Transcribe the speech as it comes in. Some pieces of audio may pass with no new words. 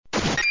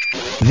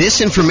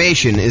This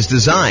information is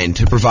designed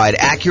to provide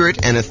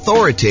accurate and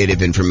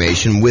authoritative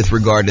information with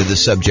regard to the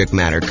subject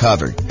matter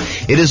covered.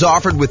 It is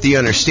offered with the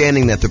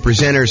understanding that the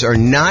presenters are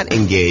not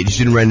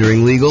engaged in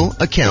rendering legal,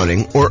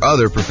 accounting, or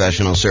other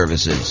professional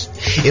services.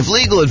 If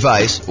legal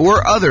advice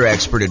or other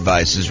expert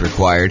advice is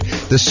required,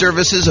 the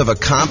services of a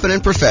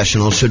competent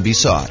professional should be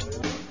sought.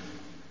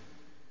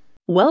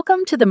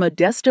 Welcome to the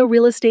Modesto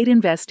Real Estate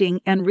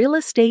Investing and Real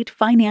Estate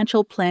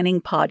Financial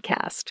Planning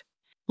Podcast.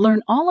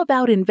 Learn all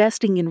about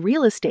investing in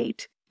real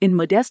estate in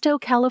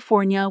Modesto,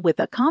 California, with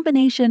a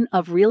combination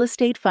of real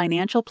estate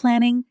financial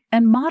planning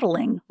and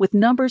modeling with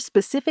numbers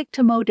specific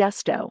to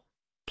Modesto,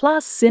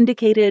 plus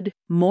syndicated,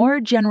 more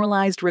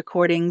generalized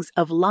recordings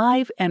of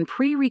live and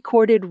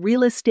pre-recorded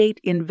real estate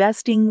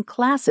investing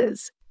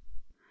classes.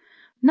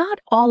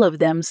 Not all of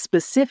them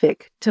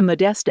specific to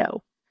Modesto.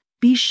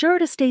 Be sure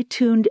to stay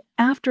tuned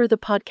after the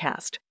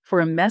podcast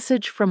for a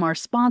message from our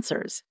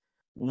sponsors.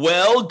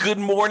 Well, good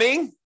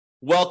morning.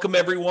 Welcome,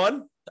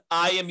 everyone.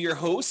 I am your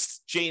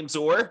host, James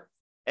Orr,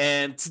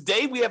 and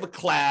today we have a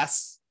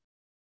class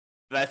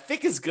that I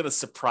think is going to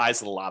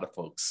surprise a lot of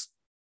folks.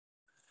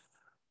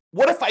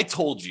 What if I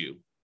told you,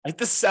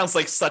 this sounds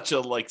like such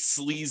a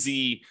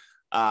sleazy,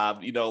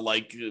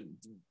 infomercial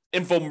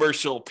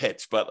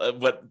pitch,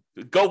 but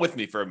go with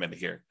me for a minute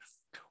here.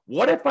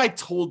 What if I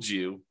told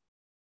you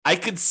I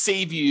could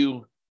save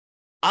you,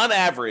 on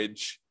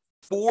average,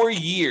 4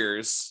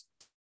 years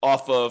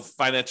off of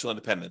financial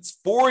independence,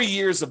 4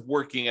 years of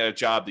working at a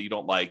job that you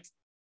don't like,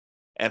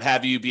 and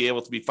have you be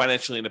able to be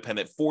financially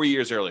independent 4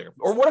 years earlier?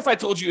 Or what if I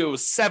told you it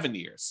was 7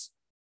 years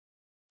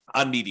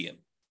on median?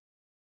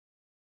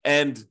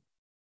 And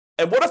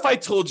what if I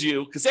told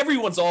you, because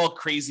everyone's all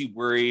crazy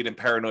worried and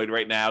paranoid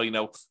right now,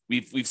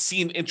 we've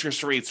seen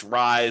interest rates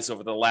rise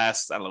over the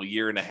last,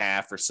 year and a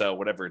half or so,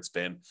 whatever it's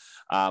been.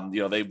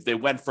 They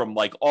went from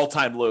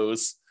all-time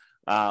lows.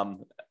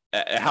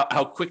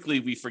 How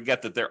quickly we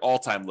forget that they're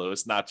all-time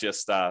lows, not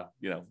just,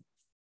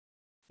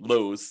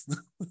 lows,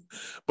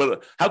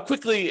 but how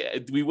quickly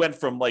we went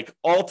from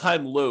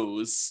all-time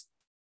lows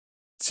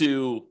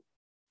to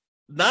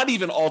not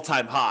even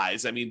all-time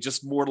highs.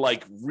 Just more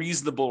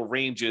reasonable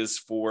ranges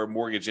for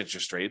mortgage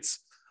interest rates,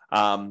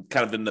 kind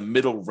of in the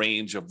middle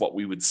range of what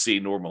we would see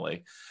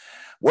normally.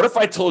 What if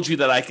I told you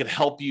that I could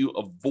help you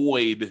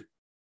avoid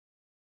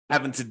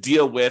having to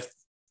deal with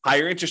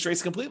higher interest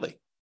rates completely?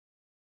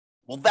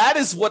 Well, that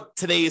is what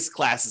today's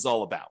class is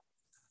all about.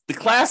 The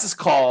class is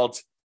called,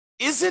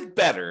 Is It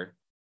Better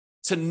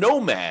to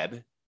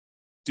Nomad,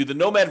 do the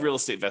Nomad real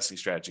estate investing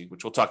strategy,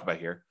 which we'll talk about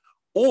here,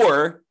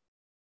 or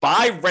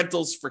buy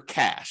rentals for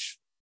cash?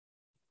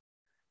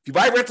 If you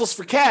buy rentals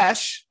for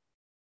cash,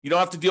 you don't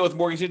have to deal with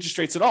mortgage interest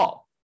rates at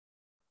all.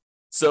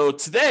 So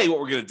today, what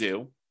we're going to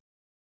do,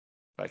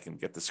 if I can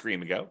get the screen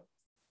to go,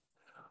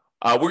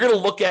 we're going to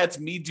look at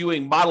me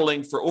doing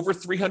modeling for over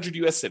 300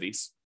 U.S.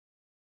 cities.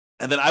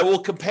 And then I will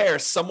compare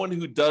someone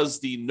who does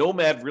the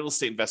Nomad real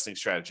estate investing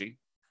strategy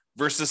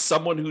versus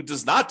someone who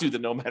does not do the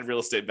Nomad real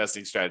estate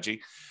investing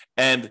strategy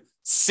and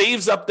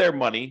saves up their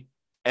money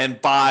and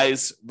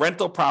buys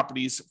rental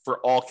properties for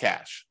all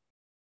cash.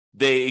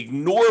 They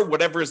ignore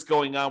whatever is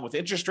going on with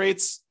interest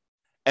rates.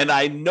 And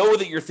I know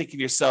that you're thinking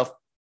to yourself,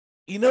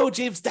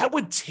 James, that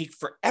would take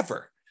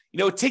forever.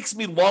 It takes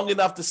me long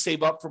enough to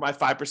save up for my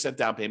 5%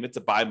 down payment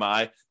to buy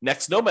my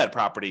next Nomad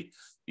property.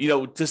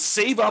 To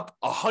save up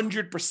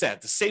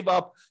 100%, to save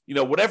up,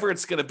 whatever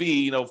it's going to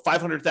be,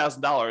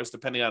 $500,000,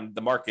 depending on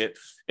the market,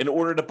 in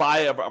order to buy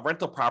a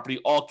rental property,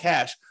 all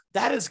cash,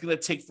 that is going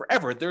to take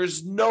forever.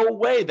 There's no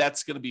way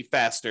that's going to be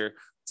faster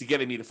to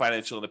getting me to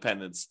financial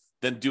independence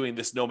than doing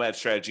this Nomad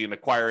strategy and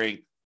acquiring,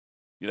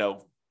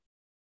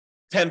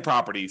 10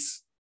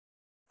 properties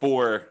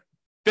for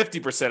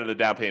 50% of the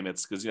down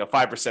payments, because,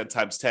 5%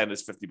 times 10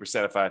 is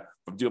 50% if I'm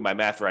doing my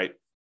math right.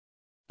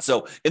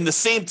 So in the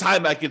same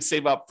time I could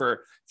save up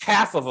for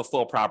half of a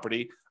full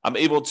property, I'm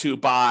able to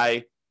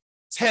buy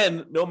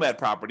 10 Nomad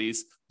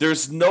properties.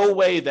 There's no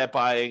way that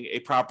buying a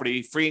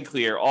property free and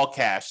clear, all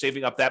cash,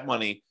 saving up that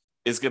money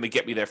is going to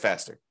get me there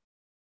faster.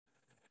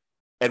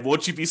 And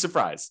won't you be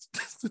surprised?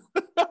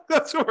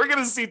 That's what we're going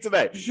to see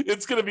today.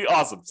 It's going to be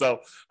awesome. So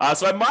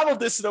I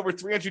modeled this in over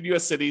 300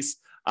 U.S. cities.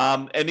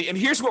 And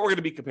here's what we're going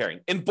to be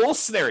comparing. In both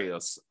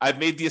scenarios, I've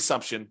made the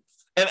assumption,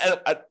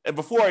 and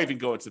before I even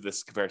go into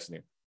this comparison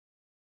here,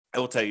 I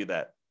will tell you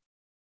that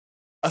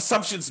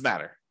assumptions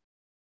matter.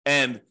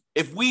 And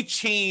if we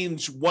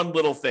change one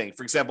little thing,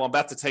 for example, I'm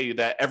about to tell you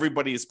that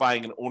everybody is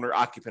buying an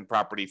owner-occupant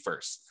property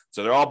first.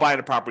 So they're all buying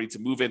a property to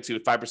move into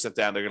at 5%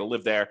 down. They're going to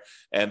live there,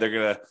 and they're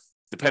going to,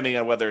 depending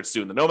on whether it's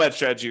doing the Nomad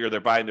strategy or they're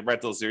buying the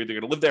rentals, they're either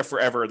going to live there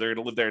forever or they're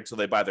going to live there until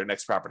they buy their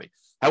next property.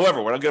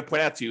 However, what I'm going to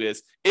point out to you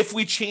is if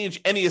we change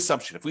any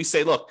assumption, if we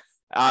say, look,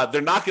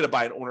 they're not going to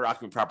buy an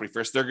owner-occupant property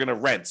first. They're going to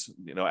rent,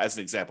 as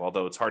an example,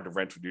 although it's hard to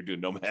rent when you're doing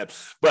Nomad,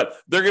 but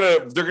they're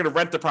going to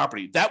rent the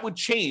property. That would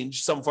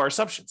change some of our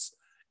assumptions.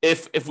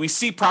 If we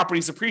see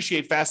properties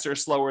appreciate faster or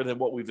slower than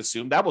what we've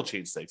assumed, that will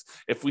change things.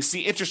 If we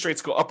see interest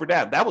rates go up or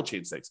down, that will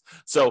change things.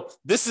 So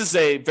this is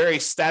a very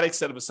static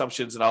set of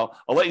assumptions, and I'll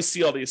let you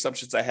see all the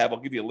assumptions I have. I'll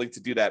give you a link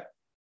to do that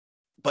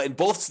But in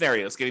both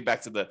scenarios, getting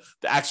back to the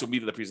actual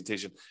meat of the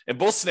presentation, in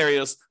both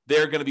scenarios,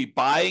 they're going to be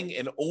buying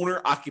an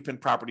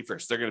owner-occupant property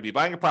first. They're going to be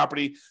buying a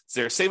property,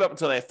 so they're save up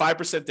until they have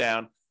 5%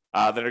 down.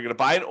 Then they're going to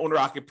buy an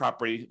owner-occupant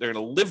property. They're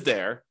going to live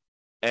there,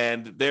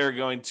 and they're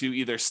going to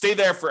either stay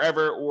there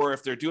forever, or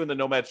if they're doing the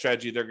Nomad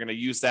strategy, they're going to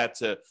use that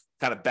to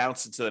kind of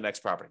bounce into the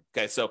next property.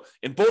 Okay, so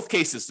in both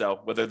cases,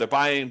 though, whether they're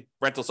buying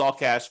rentals all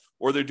cash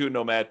or they're doing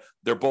Nomad,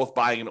 they're both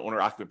buying an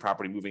owner-occupant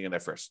property, moving in there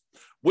first.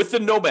 With the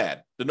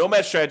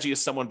Nomad strategy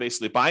is someone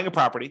basically buying a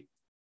property,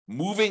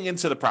 moving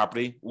into the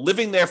property,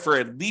 living there for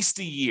at least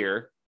a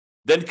year,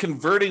 then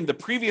converting the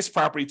previous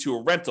property to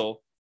a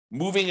rental,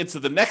 moving into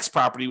the next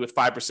property with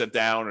 5%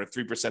 down or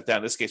 3% down.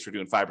 In this case, we're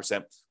doing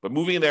 5%, but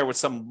moving in there with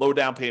some low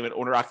down payment,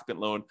 owner-occupant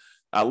loan,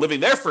 living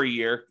there for a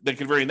year, then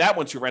converting that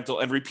one to a rental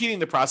and repeating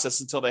the process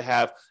until they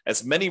have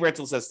as many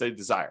rentals as they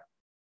desire.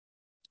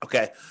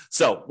 Okay,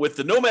 so with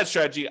the Nomad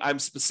strategy, I'm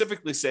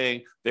specifically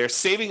saying they're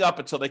saving up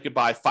until they could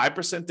buy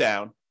 5%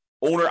 down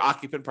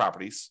owner-occupant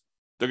properties.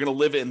 They're going to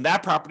live in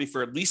that property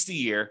for at least a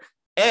year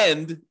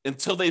and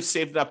until they've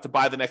saved up to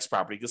buy the next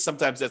property, because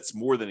sometimes that's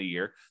more than a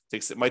year.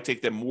 It might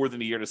take them more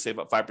than a year to save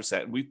up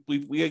 5%. And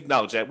we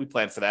acknowledge that. We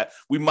plan for that.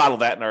 We model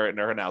that in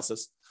our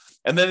analysis.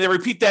 And then they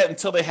repeat that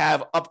until they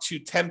have up to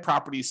 10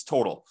 properties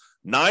total,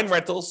 9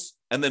 rentals,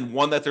 and then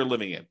 1 that they're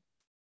living in.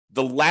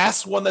 The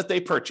last one that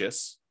they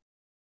purchase,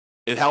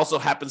 it also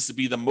happens to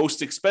be the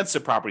most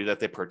expensive property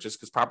that they purchase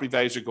because property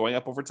values are going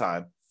up over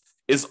time,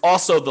 is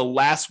also the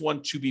last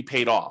one to be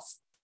paid off.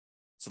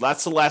 So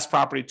that's the last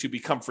property to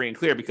become free and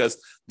clear,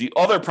 because the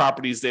other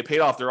properties they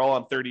paid off, they're all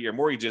on 30-year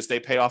mortgages. They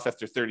pay off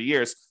after 30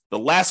 years. The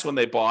last one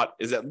they bought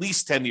is at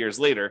least 10 years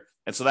later.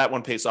 And so that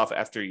one pays off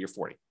after year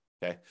 40.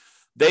 Okay.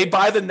 They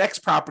buy the next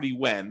property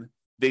when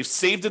they've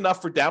saved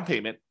enough for down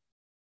payment,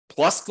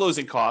 plus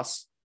closing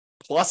costs,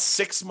 plus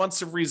 6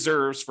 months of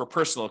reserves for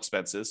personal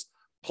expenses,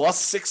 plus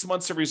 6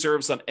 months of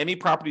reserves on any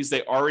properties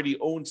they already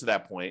own to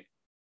that point,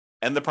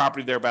 and the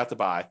property they're about to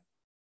buy.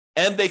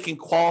 And they can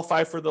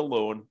qualify for the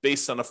loan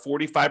based on a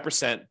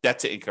 45% debt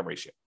to income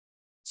ratio.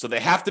 So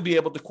they have to be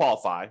able to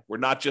qualify. We're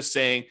not just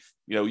saying,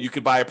 you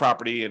could buy a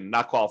property and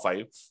not qualify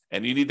you.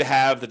 And you need to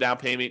have the down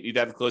payment, you need to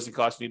have the closing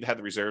costs, you need to have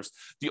the reserves.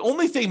 The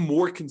only thing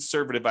more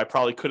conservative I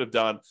probably could have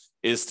done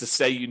is to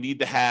say you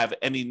need to have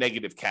any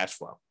negative cash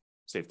flow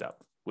saved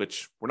up,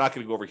 which we're not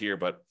going to go over here,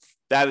 but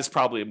that is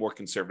probably a more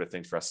conservative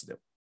thing for us to do.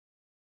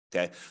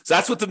 Okay. So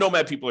that's what the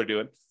Nomad people are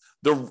doing.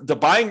 The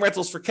buying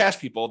rentals for cash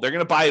people, they're going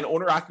to buy an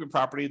owner-occupant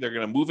property. They're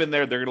going to move in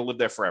there. They're going to live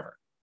there forever.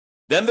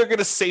 Then they're going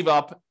to save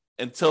up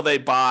until they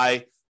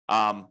buy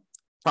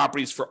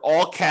properties for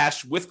all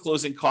cash with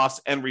closing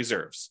costs and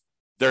reserves.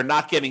 They're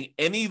not getting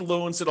any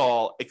loans at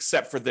all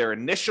except for their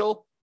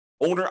initial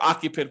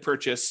owner-occupant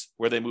purchase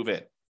where they move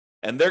in.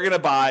 And they're going to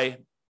buy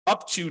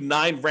up to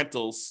 9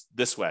 rentals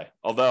this way.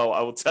 Although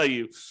I will tell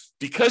you,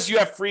 because you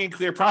have free and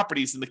clear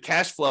properties and the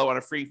cash flow on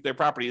a free and clear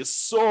property is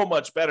so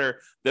much better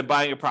than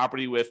buying a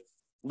property with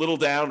little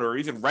down or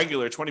even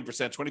regular 20%,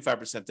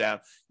 25% down,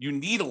 you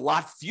need a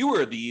lot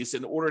fewer of these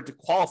in order to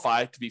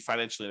qualify to be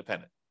financially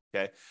independent.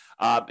 Okay.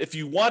 If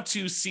you want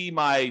to see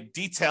my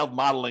detailed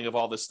modeling of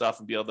all this stuff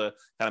and be able to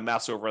kind of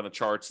mouse over on the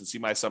charts and see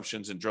my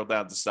assumptions and drill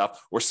down to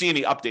stuff or see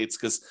any updates,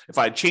 because if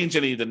I change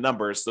any of the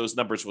numbers, those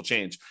numbers will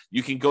change.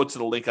 You can go to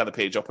the link on the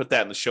page. I'll put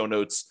that in the show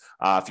notes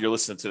if you're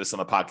listening to this on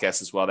the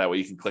podcast as well. That way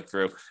you can click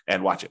through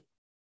and watch it.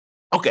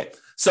 Okay.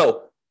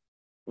 So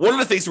one of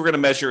the things we're going to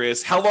measure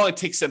is how long it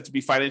takes them to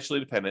be financially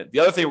independent. The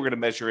other thing we're going to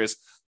measure is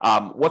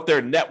what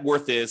their net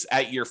worth is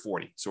at year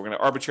 40. So we're going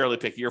to arbitrarily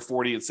pick year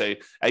 40 and say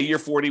at year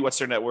 40, what's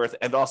their net worth?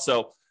 And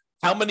also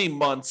how many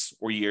months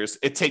or years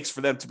it takes for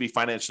them to be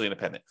financially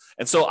independent.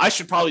 And so I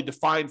should probably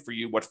define for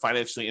you what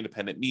financially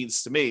independent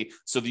means to me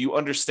so that you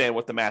understand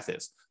what the math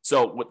is.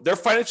 So they're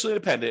financially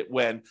independent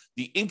when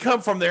the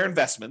income from their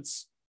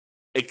investments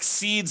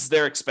exceeds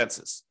their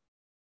expenses.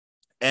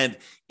 And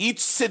each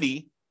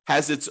city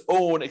has its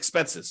own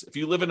expenses. If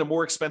you live in a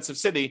more expensive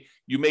city,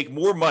 you make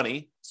more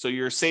money, so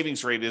your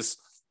savings rate is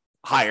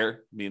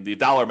higher. I mean, the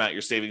dollar amount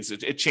you're saving,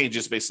 it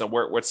changes based on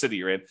what city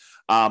you're in.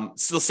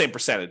 Still the same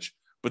percentage.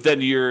 But then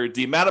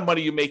the amount of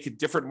money you make in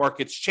different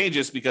markets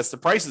changes because the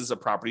prices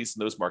of properties in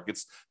those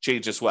markets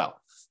change as well.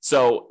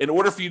 So in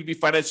order for you to be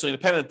financially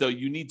independent, though,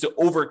 you need to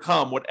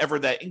overcome whatever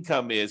that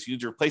income is. You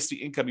need to replace the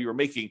income you were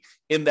making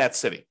in that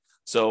city.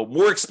 So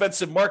more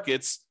expensive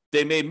markets,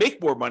 they may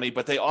make more money,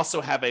 but they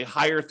also have a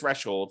higher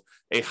threshold,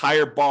 a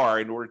higher bar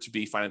in order to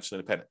be financially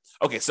independent.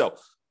 Okay, so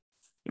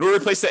in order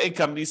to replace that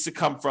income, it needs to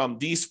come from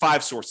these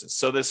 5 sources.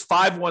 So there's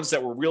 5 ones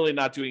that we're really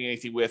not doing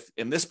anything with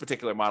in this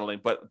particular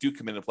modeling, but do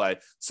come into play.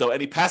 So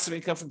any passive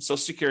income from Social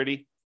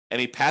Security,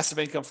 any passive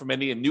income from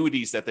any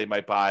annuities that they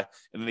might buy,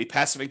 and any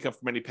passive income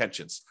from any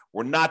pensions.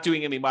 We're not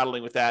doing any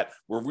modeling with that.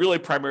 We're really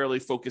primarily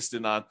focused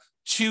in on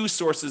 2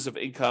 sources of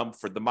income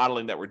for the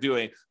modeling that we're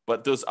doing,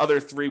 but those other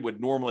 3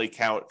 would normally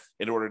count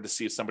in order to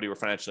see if somebody were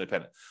financially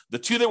independent. The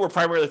 2 that we're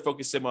primarily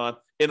focusing on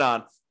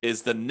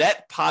is the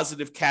net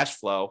positive cash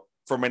flow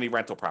for many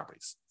rental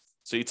properties.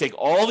 So you take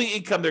all the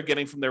income they're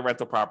getting from their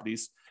rental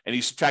properties and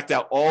you subtract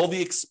out all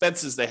the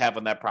expenses they have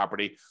on that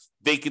property,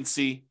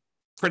 vacancy,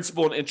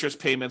 principal and interest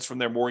payments from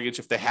their mortgage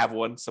if they have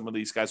one. Some of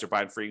these guys are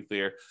buying free and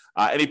clear.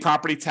 Any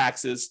property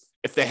taxes.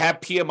 If they have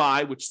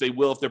PMI, which they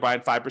will if they're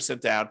buying 5%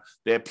 down,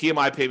 they have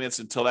PMI payments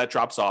until that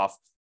drops off.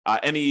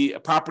 Any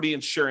property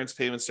insurance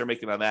payments they're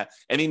making on that,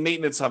 any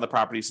maintenance on the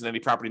properties, and any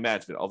property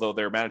management, although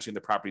they're managing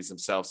the properties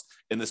themselves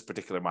in this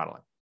particular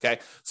modeling. Okay,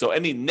 so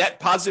any net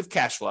positive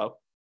cash flow,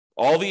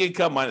 all the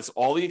income minus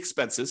all the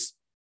expenses.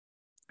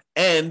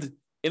 And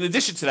in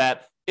addition to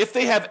that, if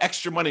they have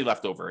extra money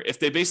left over, if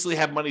they basically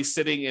have money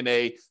sitting in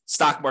a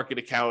stock market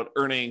account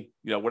earning,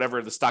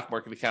 whatever the stock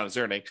market account is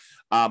earning,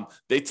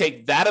 they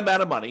take that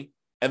amount of money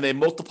and they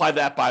multiply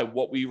that by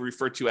what we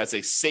refer to as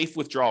a safe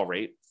withdrawal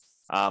rate.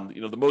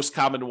 The most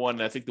common one,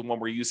 and I think the one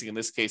we're using in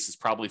this case is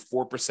probably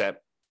 4%.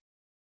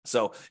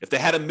 So if they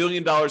had $1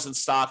 million in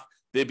stock,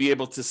 they'd be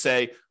able to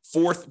say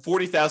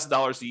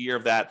 $40,000 a year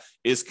of that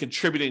is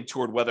contributing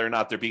toward whether or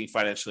not they're being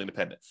financially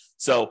independent.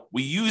 So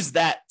we use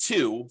that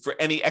too for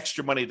any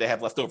extra money they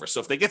have left over.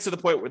 So if they get to the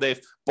point where they've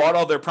bought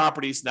all their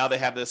properties, now they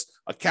have this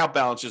account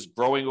balance just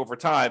growing over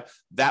time,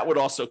 that would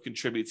also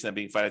contribute to them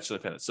being financially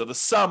independent. So the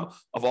sum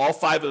of all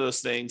 5 of those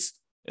things,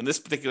 in this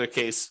particular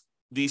case,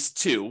 these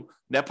 2,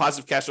 net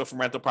positive cash flow from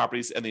rental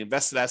properties and the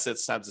invested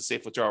assets times the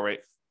safe withdrawal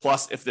rate,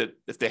 plus if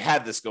they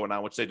had this going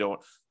on, which they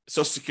don't,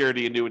 Social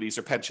Security, annuities,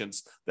 or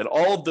pensions, then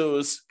all of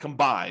those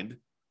combined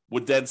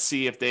would then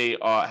see if they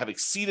have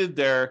exceeded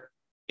their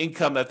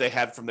income that they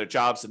had from their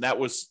jobs. And that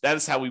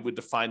is how we would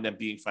define them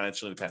being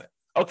financially independent.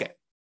 Okay.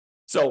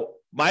 So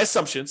my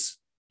assumptions,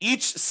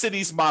 each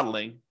city's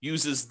modeling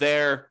uses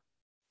their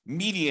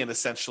median,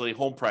 essentially,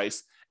 home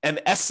price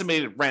and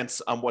estimated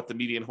rents on what the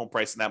median home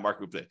price in that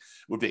market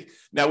would be.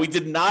 Now, we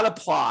did not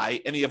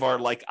apply any of our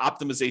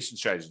optimization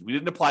strategies. We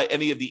didn't apply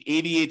any of the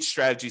 88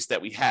 strategies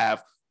that we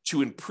have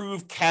to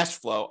improve cash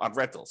flow on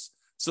rentals.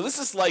 So this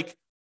is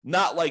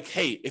not like,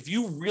 hey, if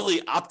you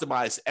really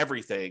optimize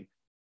everything,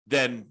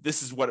 then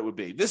this is what it would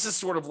be. This is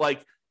sort of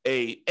like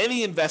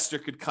any investor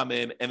could come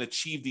in and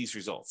achieve these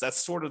results. That's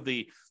sort of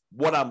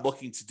what I'm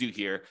looking to do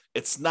here.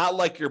 It's not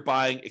like you're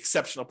buying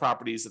exceptional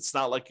properties. It's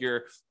not like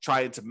you're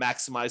trying to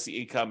maximize the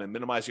income and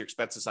minimize your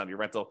expenses on your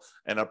rental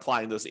and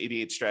applying those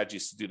 88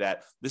 strategies to do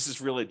that. This is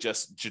really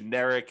just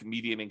generic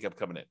median income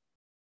coming in.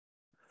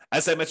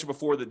 As I mentioned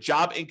before, the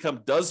job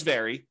income does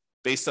vary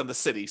based on the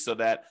city so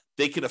that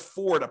they can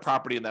afford a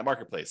property in that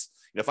marketplace.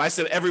 If I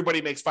said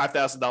everybody makes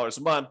 $5,000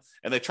 a month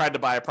and they tried to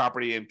buy a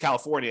property in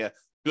California,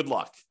 good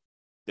luck.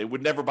 They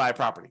would never buy a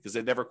property because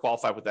they never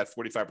qualify with that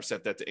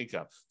 45% debt to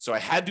income. So I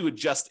had to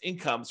adjust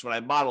incomes when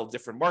I modeled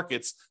different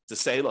markets to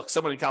say, look,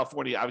 someone in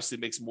California obviously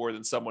makes more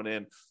than someone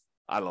in,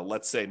 I don't know,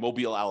 let's say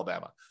Mobile,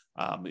 Alabama,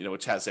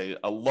 which has a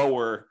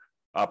lower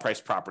price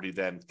property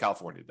than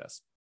California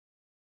does.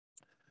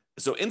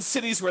 So in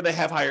cities where they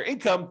have higher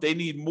income, they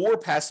need more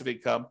passive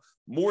income,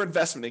 more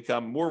investment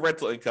income, more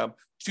rental income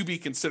to be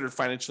considered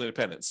financially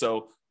independent.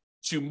 So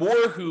to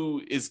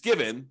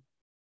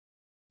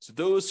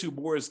those who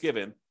more is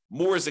given,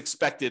 more is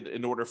expected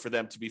in order for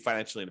them to be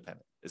financially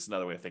independent. It's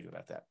another way of thinking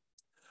about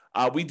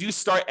that. We do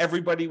start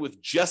everybody with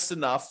just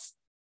enough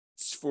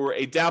for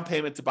a down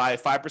payment to buy a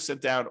 5%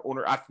 down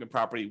owner-occupant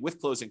property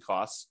with closing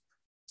costs.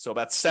 So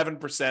about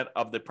 7%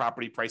 of the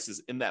property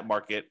prices in that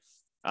market.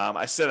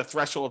 I set a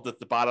threshold at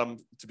the bottom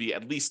to be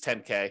at least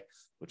 10K,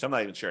 which I'm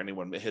not even sure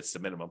anyone hits the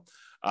minimum.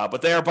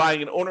 But they are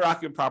buying an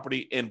owner-occupant property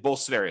in both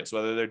scenarios,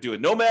 whether they're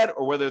doing Nomad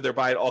or whether they're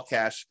buying all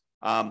cash.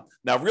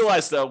 Now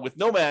realize though, with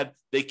Nomad,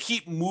 they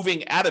keep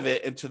moving out of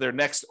it into their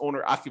next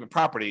owner-occupant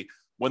property.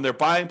 When they're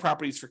buying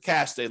properties for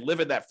cash, they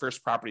live in that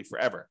first property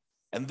forever.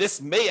 And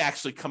this may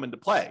actually come into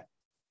play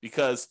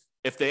because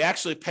if they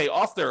actually pay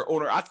off their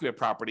owner-occupant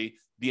property,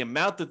 the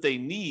amount that they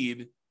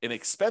need in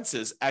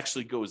expenses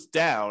actually goes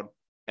down.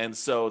 And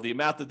so the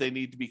amount that they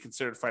need to be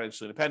considered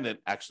financially independent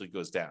actually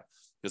goes down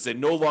because they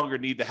no longer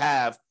need to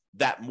have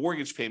that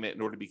mortgage payment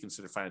in order to be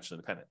considered financially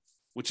independent,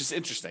 which is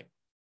interesting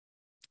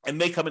and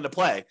may come into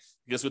play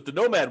because with the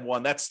Nomad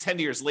one, that's 10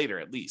 years later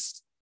at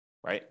least,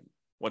 right?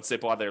 Once they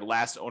bought their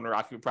last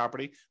owner-occupant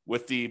property.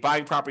 With the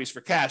buying properties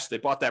for cash, they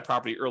bought that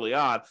property early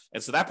on,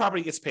 and so that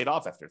property gets paid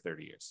off after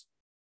 30 years.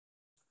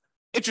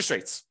 Interest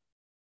rates.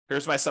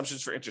 Here's my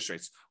assumptions for interest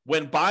rates.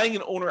 When buying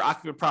an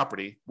owner-occupant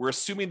property, we're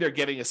assuming they're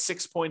getting a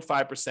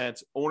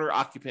 6.5%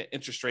 owner-occupant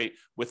interest rate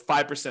with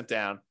 5%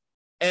 down.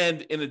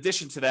 And in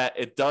addition to that,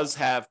 it does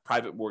have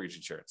private mortgage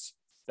insurance.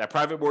 That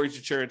private mortgage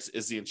insurance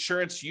is the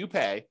insurance you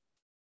pay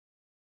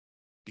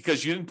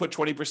because you didn't put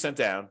 20%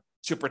 down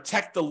to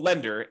protect the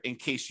lender in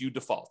case you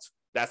default.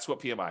 That's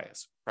what PMI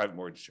is, private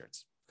mortgage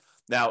insurance.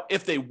 Now,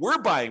 if they were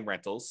buying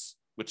rentals,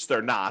 which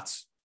they're not,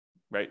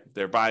 right?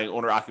 They're buying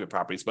owner-occupant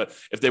properties, but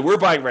if they were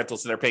buying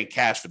rentals and they're paying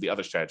cash for the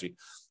other strategy,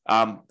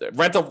 the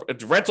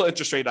rental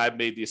interest rate I've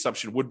made the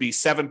assumption would be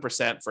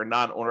 7% for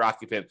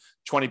non-owner-occupant,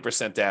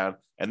 20% down,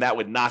 and that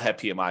would not have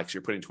PMI because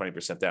you're putting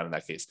 20% down in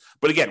that case.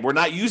 But again, we're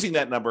not using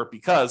that number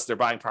because they're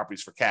buying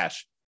properties for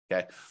cash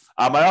Okay.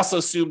 I also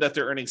assume that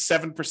they're earning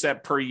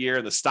 7% per year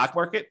in the stock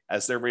market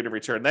as their rate of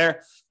return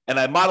there. And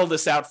I modeled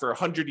this out for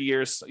 100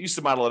 years. I used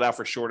to model it out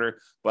for shorter,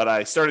 but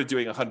I started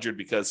doing 100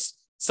 because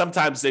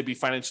sometimes they'd be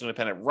financially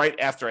independent right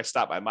after I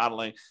stopped my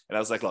modeling. And I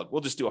was like, look,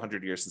 we'll just do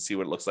 100 years and see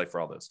what it looks like for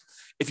all those.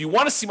 If you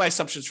want to see my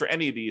assumptions for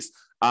any of these,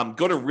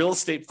 go to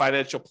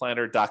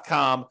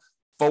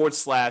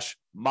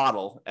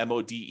realestatefinancialplanner.com/model,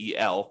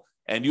 MODEL,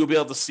 and you'll be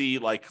able to see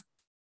like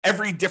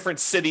every different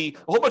city,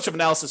 a whole bunch of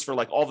analysis for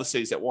like all the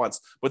cities at once,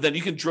 but then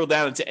you can drill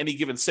down into any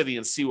given city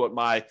and see what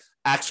my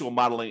actual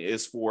modeling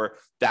is for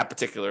that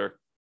particular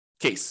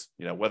case,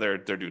 whether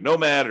they're doing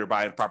Nomad or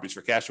buying properties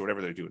for cash or whatever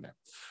they're doing there.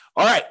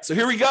 All right, so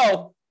here we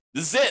go.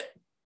 This is it.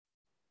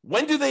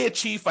 When do they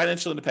achieve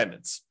financial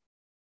independence?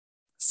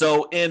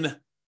 So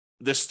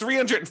there's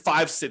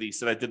 305 cities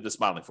that I did this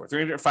modeling for,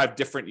 305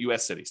 different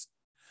US cities.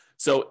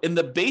 So in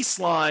the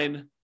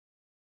baseline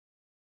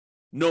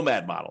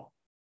Nomad model,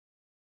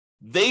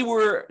 they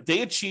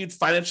achieved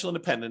financial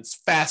independence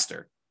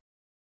faster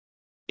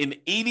in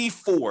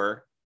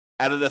 84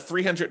 out of the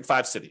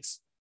 305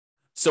 cities.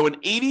 So in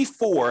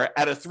 84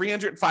 out of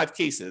 305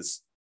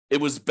 cases,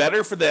 it was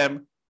better for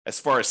them as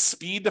far as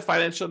speed to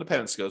financial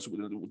independence goes,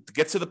 to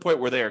get to the point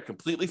where they are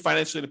completely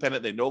financially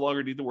independent. They no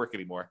longer need to work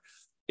anymore.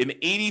 In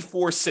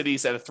 84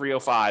 cities out of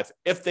 305,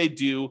 if they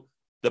do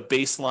the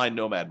baseline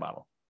Nomad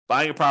model,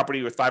 buying a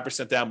property with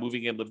 5% down,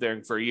 moving in, live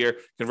there for a year,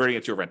 converting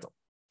it to a rental.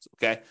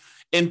 Okay.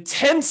 In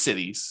 10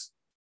 cities,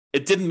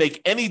 it didn't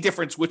make any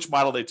difference which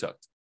model they took.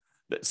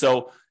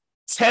 So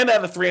 10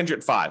 out of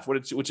 305,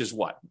 which is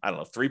what? I don't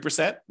know,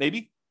 3%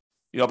 maybe?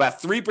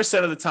 About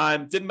 3% of the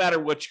time, didn't matter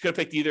what, you could have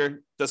picked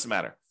either, doesn't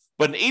matter.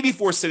 But in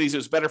 84 cities, it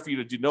was better for you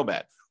to do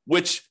Nomad,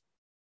 which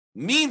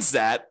means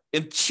that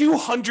in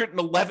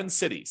 211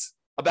 cities,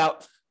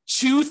 about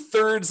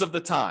 2/3 of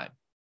the time,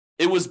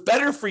 it was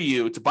better for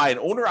you to buy an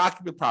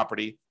owner-occupant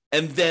property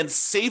and then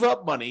save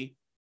up money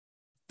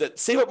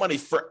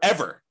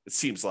forever, it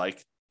seems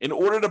like, in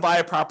order to buy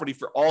a property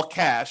for all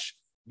cash,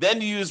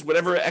 then use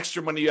whatever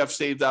extra money you have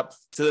saved up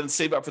to then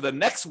save up for the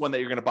next one that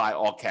you're going to buy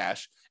all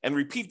cash, and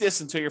repeat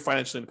this until you're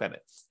financially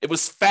independent. It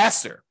was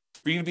faster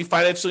for you to be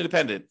financially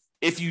independent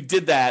if you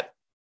did that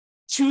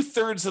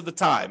 2/3 of the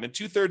time in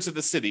 2/3 of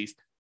the cities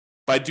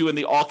by doing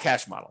the all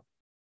cash model.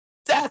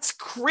 That's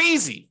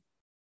crazy,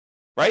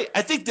 right?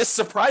 I think this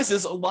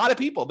surprises a lot of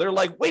people. They're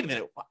like, wait a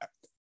minute,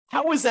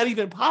 how is that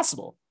even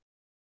possible?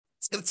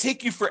 It's going to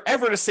take you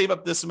forever to save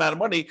up this amount of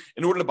money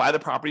in order to buy the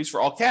properties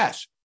for all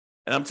cash.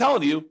 And I'm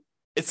telling you,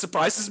 it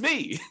surprises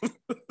me.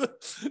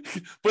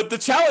 But the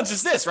challenge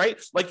is this, right?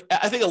 Like,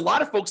 I think a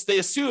lot of folks, they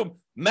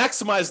assume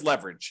maximize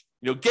leverage,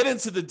 get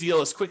into the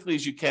deal as quickly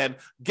as you can,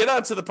 get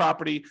onto the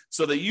property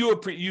so that you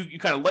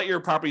kind of let your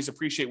properties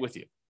appreciate with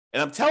you.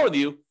 And I'm telling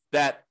you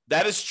that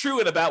is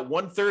true in about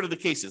 1/3 of the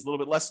cases, a little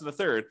bit less than a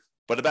third,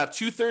 but about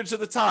 2/3 of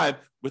the time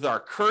with our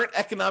current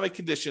economic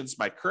conditions,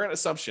 my current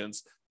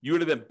assumptions, you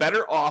would have been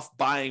better off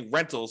buying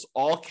rentals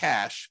all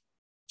cash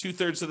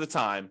 2/3 of the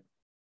time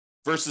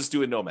versus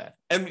doing Nomad.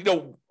 And,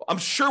 I'm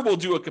sure we'll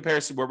do a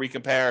comparison where we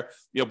compare,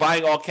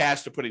 buying all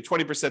cash to putting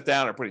 20%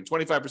 down or putting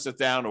 25%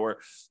 down,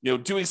 or,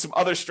 doing some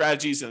other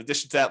strategies in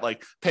addition to that,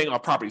 like paying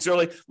off properties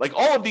early. Like,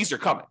 all of these are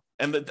coming.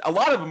 And a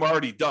lot of them are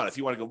already done if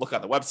you want to go look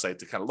on the website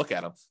to kind of look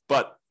at them.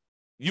 But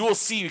you will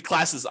see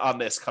classes on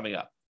this coming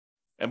up.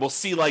 And we'll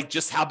see like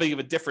just how big of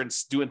a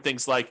difference doing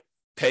things like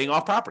paying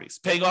off properties,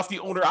 paying off the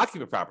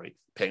owner-occupant property,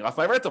 paying off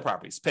my rental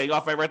properties, paying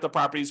off my rental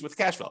properties with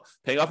cash flow,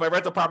 paying off my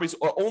rental properties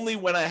or only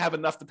when I have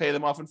enough to pay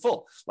them off in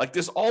full. Like,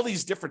 there's all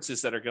these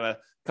differences that are going to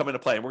come into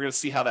play, and we're going to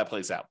see how that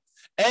plays out.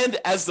 And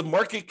as the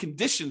market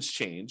conditions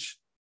change,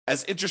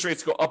 as interest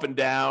rates go up and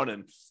down,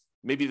 and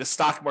maybe the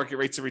stock market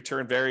rates of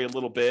return vary a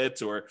little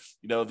bit, or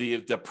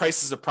the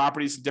prices of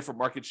properties in different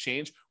markets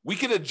change, we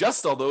can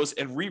adjust all those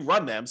and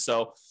rerun them.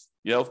 So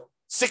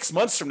 6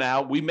 months from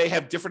now, we may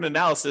have different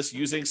analysis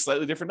using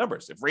slightly different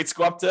numbers. If rates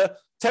go up to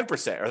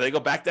 10% or they go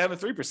back down to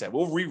 3%,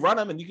 we'll rerun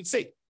them and you can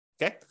see.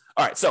 Okay.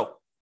 All right. So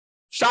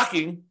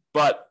shocking,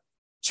 but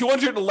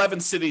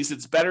 211 cities,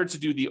 it's better to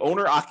do the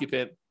owner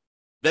occupant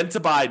than to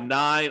buy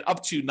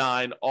up to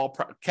nine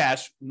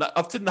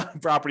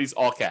properties,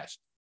 all cash,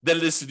 than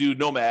it is to do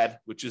Nomad,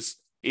 which is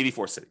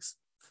 84 cities.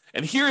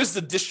 And here is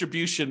the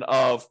distribution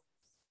of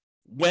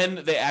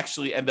when they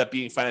actually end up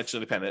being financially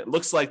independent. It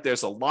looks like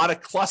there's a lot of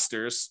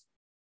clusters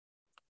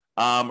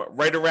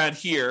right around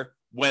here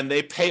when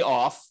they pay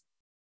off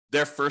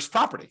their first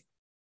property.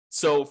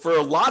 So for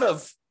a lot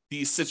of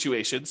these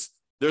situations,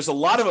 there's a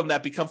lot of them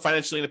that become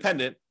financially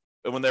independent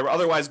when they were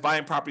otherwise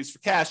buying properties for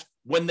cash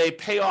when they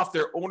pay off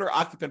their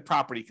owner-occupant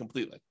property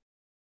completely,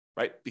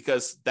 right?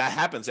 Because that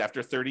happens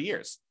after 30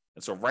 years.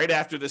 And so right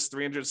after this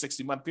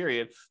 360-month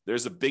period,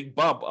 there's a big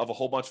bump of a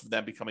whole bunch of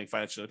them becoming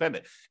financially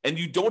independent. And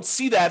you don't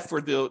see that for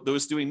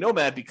those doing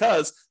Nomad,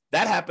 because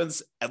that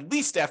happens at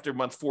least after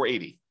month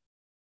 480,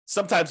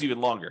 sometimes even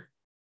longer.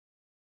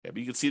 Yeah, but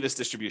you can see this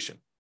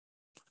distribution.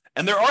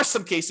 And there are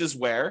some cases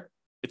where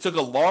it took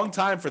a long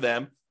time for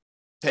them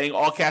paying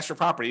all cash for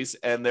properties,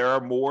 and there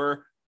are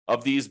more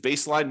of these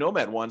baseline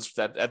Nomad ones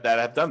that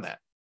have done that.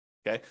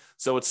 Okay.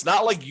 So it's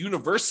not like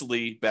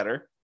universally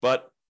better,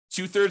 but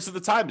 2/3 of the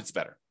time it's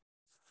better.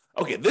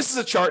 Okay. This is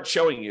a chart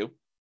showing you.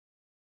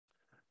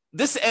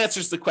 This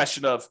answers the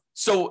question of,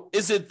 so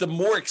is it the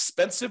more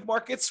expensive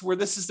markets where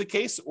this is the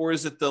case, or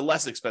is it the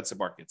less expensive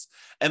markets?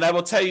 And I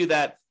will tell you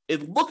that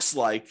it looks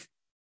like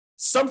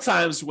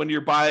sometimes when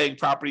you're buying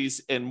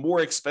properties in more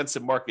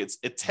expensive markets,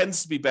 it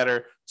tends to be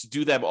better to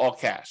do them all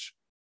cash,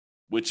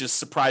 which is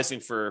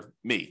surprising for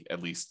me,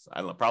 at least.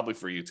 I don't know, probably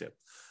for you too.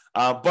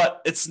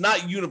 But it's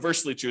not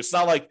universally true. It's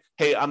not like,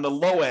 hey, on the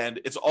low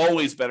end, it's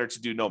always better to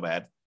do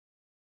Nomad.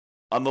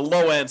 On the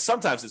low end,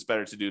 sometimes it's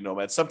better to do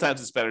Nomad.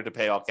 Sometimes it's better to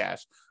pay all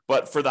cash.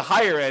 But for the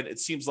higher end, it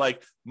seems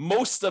like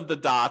most of the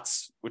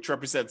dots, which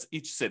represents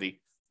each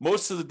city,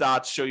 most of the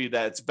dots show you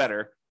that it's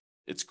better.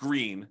 It's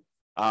green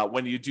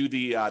when you do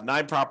the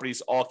 9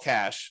 properties all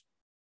cash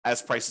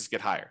as prices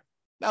get higher.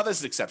 Now, this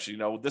is an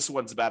exception. This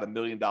one's about $1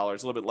 million, a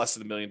little bit less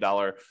than $1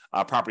 million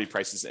property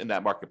prices in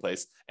that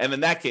marketplace. And in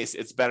that case,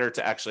 it's better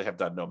to actually have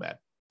done Nomad.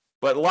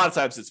 But a lot of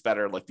times it's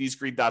better. Like these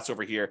green dots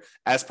over here,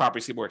 as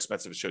properties get more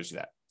expensive, it shows you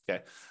that.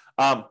 Okay.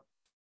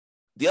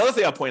 The other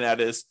thing I'll point out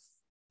is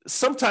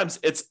sometimes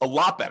it's a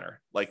lot better.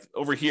 Like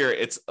over here,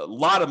 it's a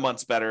lot of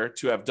months better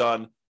to have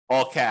done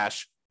all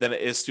cash than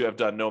it is to have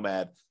done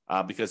Nomad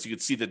because you can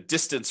see the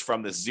distance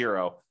from this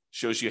 0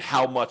 shows you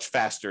how much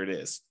faster it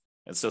is.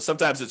 And so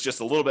sometimes it's just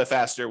a little bit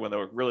faster when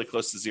they're really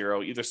close to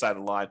 0, either side of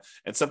the line.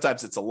 And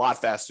sometimes it's a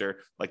lot faster.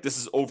 Like this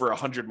is over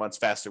 100 months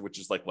faster, which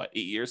is like what,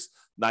 8 years,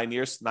 9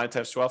 years, 9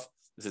 times 12,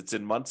 it's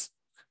in months.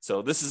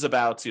 So this is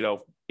about,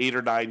 8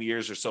 or 9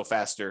 years or so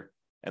faster.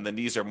 And then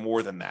these are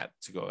more than that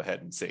to go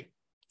ahead and see.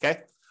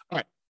 Okay. All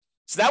right.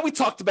 So now we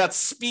talked about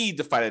speed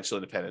to financial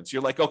independence.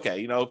 You're like,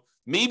 okay,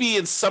 maybe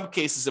in some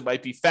cases it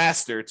might be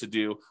faster to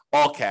do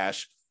all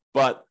cash,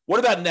 but what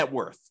about net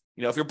worth?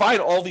 If you're buying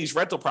all these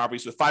rental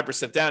properties with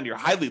 5% down, you're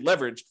highly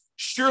leveraged.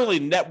 Surely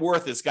net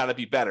worth has got to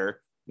be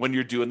better when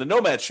you're doing the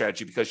Nomad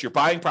strategy because you're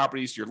buying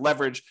properties, you're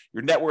leveraged,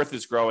 your net worth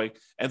is growing.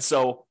 And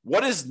so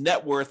what is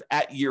net worth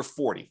at year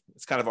 40?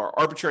 It's kind of our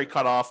arbitrary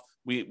cutoff.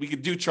 We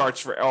could do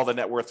charts for all the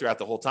net worth throughout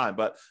the whole time,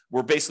 but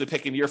we're basically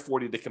picking year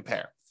 40 to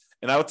compare.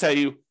 And I will tell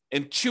you,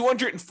 in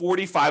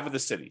 245 of the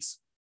cities,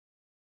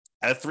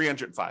 out of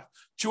 305,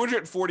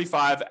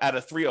 245 out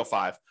of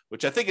 305,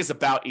 which I think is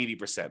about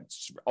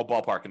 80%. I'll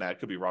ballpark in that. I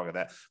could be wrong on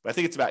that, but I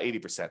think it's about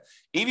 80%.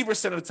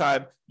 80% of the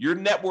time, your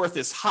net worth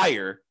is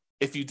higher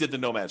if you did the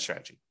Nomad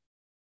strategy.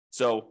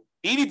 So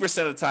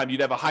 80% of the time,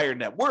 you'd have a higher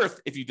net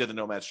worth if you did the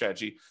Nomad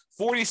strategy.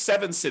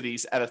 47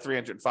 cities out of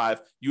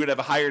 305, you would have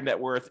a higher net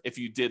worth if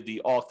you did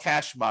the all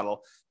cash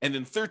model. And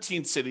in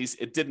 13 cities,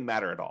 it didn't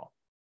matter at all.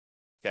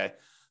 Okay.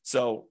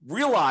 So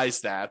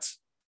realize that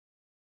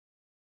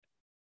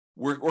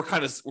we're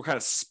kind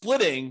of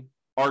splitting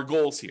our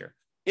goals here.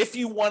 If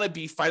you want to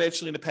be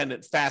financially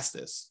independent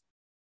fastest,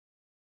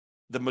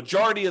 the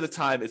majority of the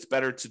time, it's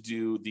better to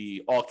do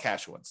the all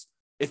cash ones.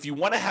 If you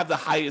want to have the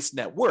highest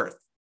net worth,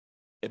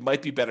 it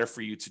might be better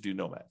for you to do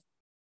Nomad.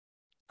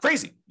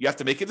 Crazy. You have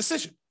to make a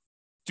decision.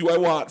 Do I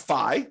want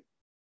FI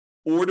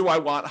or do I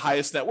want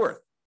highest net worth?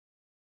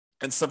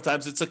 And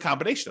sometimes it's a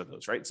combination of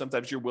those, right?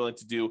 Sometimes you're willing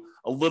to do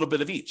a little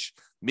bit of each.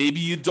 Maybe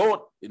you don't,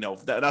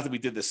 not that we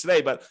did this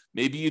today, but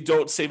maybe you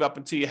don't save up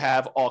until you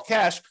have all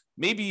cash.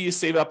 Maybe you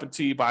save up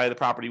until you buy the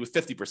property with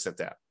 50%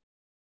 down.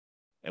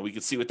 And we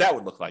can see what that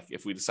would look like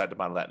if we decide to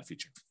model that in the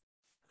future.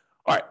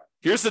 All right,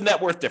 here's the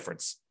net worth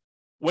difference.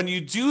 When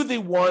you do the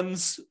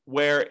ones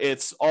where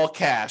it's all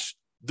cash,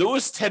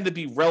 those tend to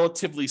be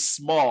relatively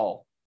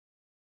small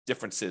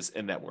differences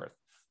in net worth.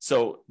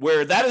 So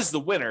where that is the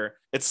winner,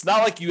 it's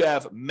not like you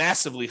have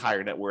massively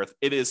higher net worth.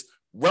 It is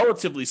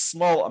relatively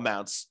small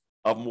amounts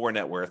of more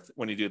net worth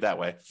when you do it that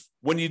way.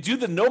 When you do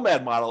the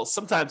Nomad model,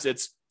 sometimes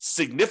it's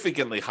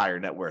significantly higher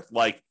net worth,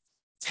 like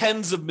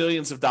tens of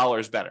millions of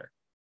dollars better.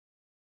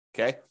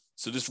 Okay.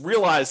 So just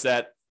realize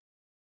that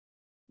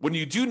when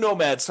you do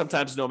Nomad,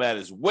 sometimes Nomad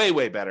is way,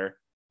 way better.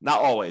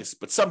 Not always,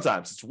 but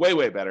sometimes it's way,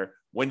 way better.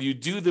 When you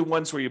do the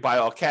ones where you buy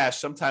all cash,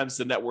 sometimes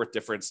the net worth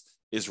difference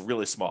is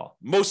really small.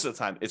 Most of the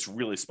time, it's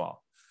really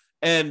small.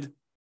 And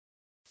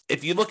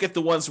if you look at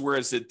the ones where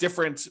it's a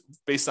difference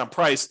based on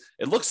price,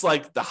 it looks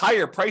like the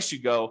higher price you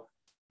go,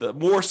 the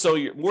more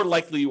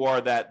likely you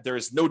are that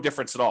there's no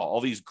difference at all.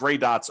 All these gray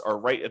dots are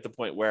right at the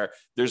point where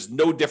there's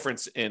no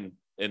difference in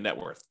net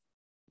worth.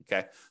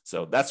 Okay,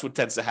 so that's what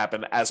tends to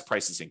happen as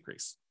prices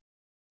increase.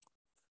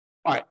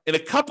 All right, in a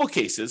couple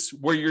cases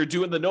where you're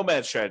doing the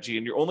Nomad strategy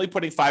and you're only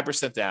putting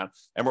 5% down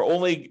and we're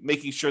only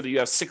making sure that you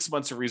have 6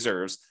 months of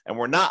reserves and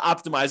we're not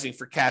optimizing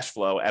for cash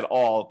flow at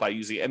all by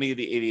using any of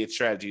the 88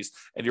 strategies,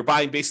 and you're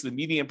buying basically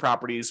median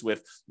properties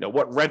with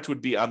what rent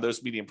would be on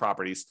those median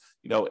properties,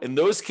 in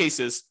those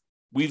cases,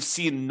 we've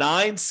seen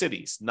 9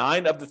 cities,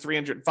 9 of the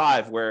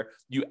 305, where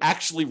you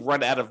actually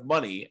run out of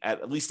money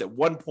at least at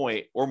one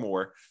point or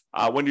more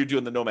when you're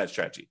doing the Nomad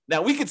strategy.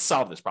 Now, we could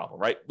solve this problem,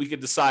 right? We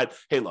could decide,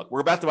 hey, look, we're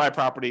about to buy a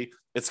property.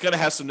 It's going to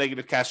have some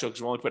negative cash flow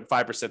because we're only putting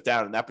 5%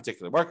 down in that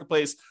particular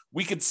marketplace.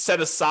 We could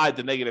set aside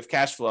the negative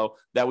cash flow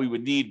that we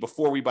would need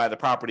before we buy the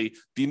property,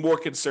 be more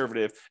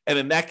conservative. And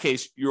in that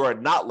case, you are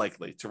not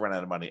likely to run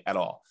out of money at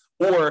all.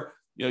 Or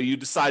you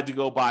decide to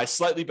go buy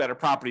slightly better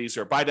properties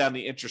or buy down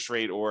the interest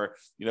rate or,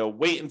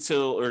 wait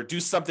until or do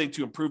something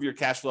to improve your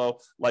cash flow,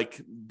 like,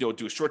 do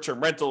a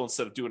short-term rental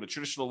instead of doing a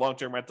traditional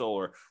long-term rental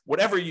or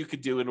whatever you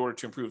could do in order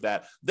to improve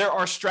that. There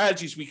are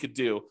strategies we could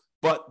do,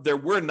 but there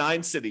were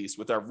 9 cities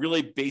with our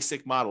really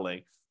basic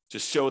modeling to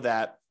show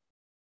that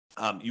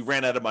you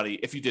ran out of money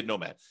if you did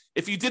Nomad.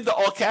 If you did the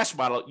all cash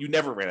model, you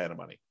never ran out of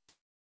money.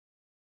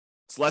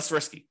 It's less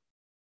risky.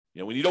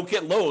 When you don't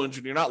get loans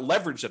and you're not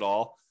leveraged at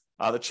all,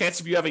 the chance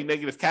of you having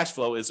negative cash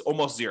flow is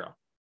almost zero.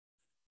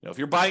 If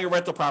you're buying a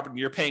rental property and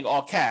you're paying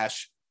all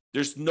cash,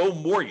 there's no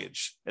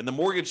mortgage. And the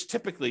mortgage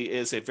typically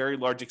is a very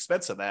large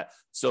expense on that.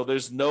 So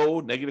there's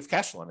no negative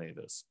cash flow on any of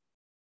those.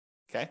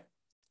 Okay.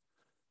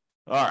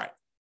 All right.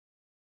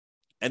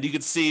 And you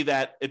can see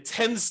that it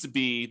tends to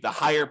be the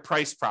higher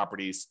price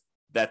properties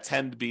that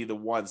tend to be the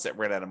ones that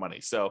ran out of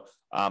money. So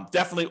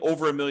definitely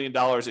over $1 million,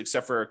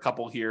 except for a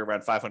couple here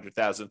around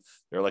 500,000.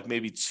 There are like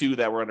maybe 2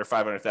 that were under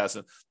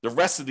 500,000. The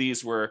rest of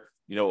these were,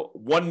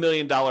 $1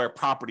 million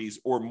properties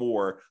or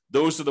more.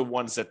 Those are the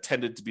ones that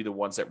tended to be the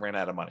ones that ran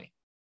out of money.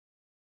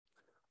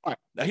 All right.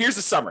 Now here's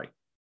the summary.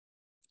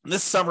 And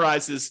this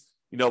summarizes,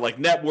 like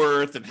net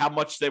worth and how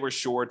much they were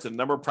short and the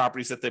number of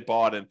properties that they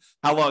bought and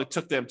how long it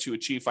took them to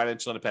achieve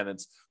financial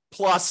independence,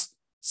 plus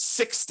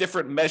 6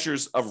 different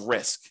measures of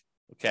risk.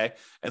 Okay.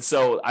 And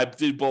so I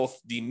did both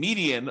the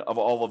median of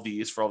all of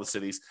these for all the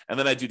cities, and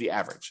then I do the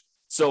average.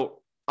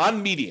 So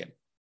on median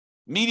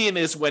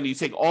is when you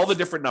take all the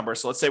different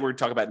numbers. So let's say we're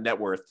talking about net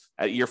worth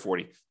at year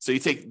 40. So you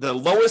take the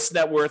lowest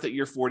net worth at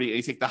year 40 and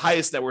you take the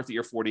highest net worth at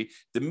year 40.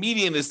 The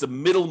median is the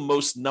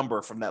middlemost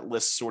number from that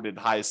list sorted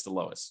highest to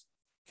lowest.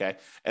 Okay.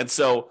 And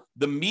so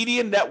the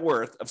median net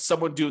worth of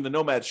someone doing the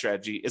Nomad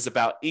strategy is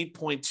about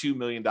 $8.2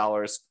 million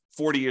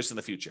 40 years in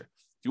the future.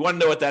 If you want to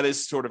know what that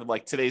is, sort of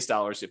like today's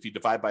dollars, if you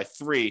divide by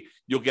 3,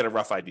 you'll get a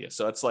rough idea.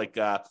 So it's like,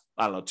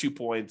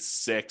 2.6,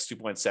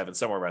 2.7,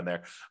 somewhere around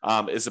there,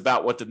 is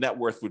about what the net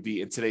worth would be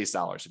in today's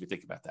dollars, if you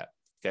think about that.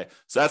 Okay.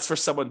 So that's for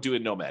someone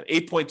doing Nomad.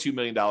 $8.2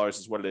 million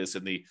is what it is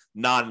in the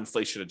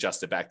non-inflation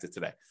adjusted back to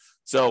today.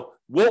 So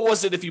what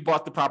was it if you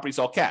bought the properties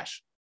all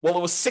cash? Well,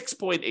 it was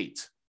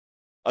 6.8,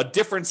 a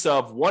difference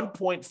of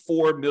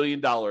 $1.4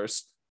 million.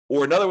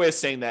 Or another way of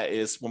saying that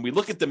is when we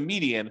look at the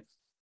median,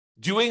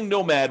 doing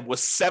Nomad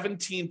was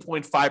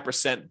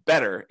 17.5%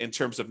 better in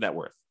terms of net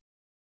worth.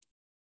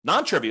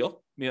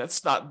 Non-trivial.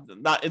 It's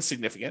not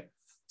insignificant.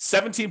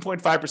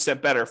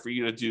 17.5% better for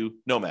you to do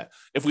Nomad.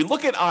 If we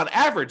look at on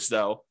average,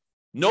 though,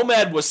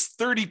 Nomad was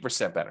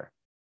 30% better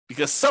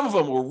because some of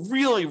them were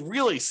really,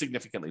 really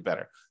significantly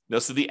better.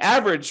 So the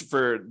average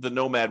for the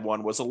Nomad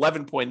one was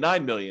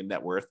 11.9 million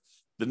net worth.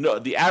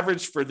 The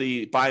average for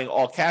the buying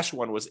all cash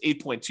one was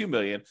 8.2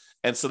 million.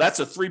 And so that's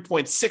a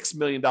 $3.6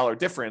 million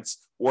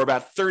difference, or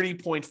about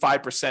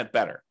 30.5%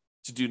 better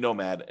to do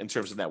Nomad in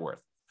terms of net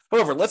worth.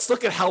 However, let's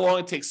look at how long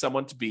it takes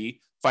someone to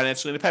be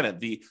financially independent,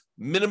 the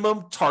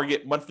minimum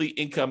target monthly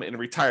income in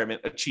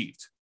retirement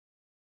achieved.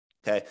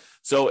 Okay.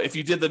 So if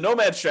you did the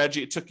Nomad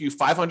strategy, it took you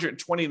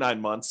 529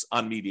 months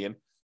on median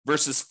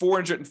versus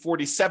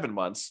 447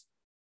 months.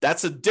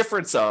 That's a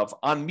difference of,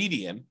 on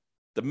median,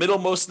 the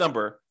middlemost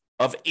number,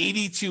 of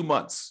 82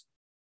 months.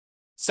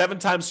 7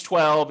 times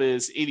 12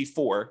 is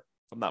 84,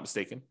 if I'm not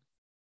mistaken.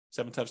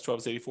 7 times 12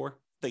 is 84. I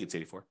think it's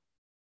 84.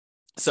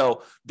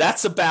 So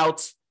that's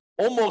about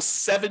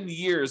almost 7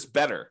 years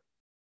better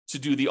to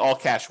do the all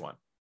cash one.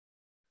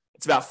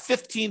 It's about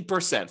 15%,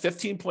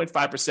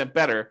 15.5%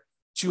 better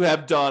to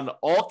have done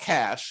all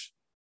cash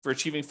for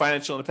achieving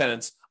financial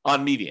independence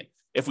on median.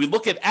 If we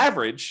look at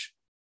average,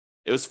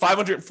 it was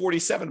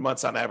 547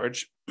 months on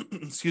average,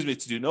 to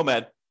do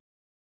Nomad,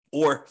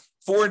 or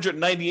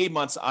 498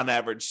 months on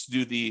average to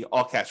do the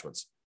all cash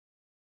ones.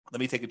 Let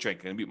me take a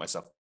drink and mute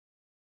myself.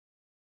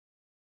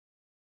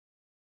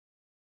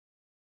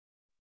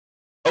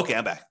 Okay,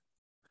 I'm back.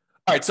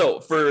 All right, so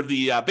for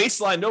the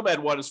baseline Nomad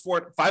one is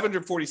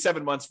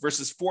 547 months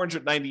versus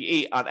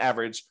 498 on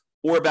average,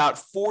 or about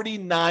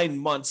 49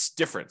 months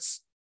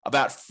difference.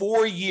 About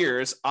 4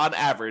 years on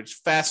average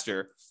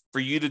faster for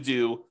you to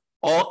do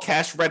all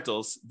cash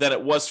rentals than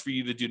it was for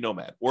you to do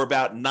Nomad, or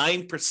about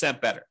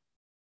 9% better.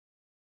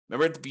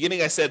 Remember at the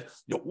beginning, I said,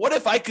 what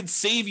if I could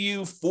save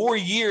you 4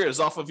 years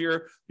off of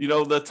your,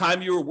 the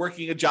time you were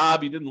working a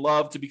job you didn't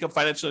love to become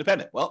financially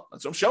independent? Well,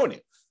 that's what I'm showing you.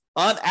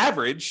 On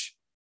average,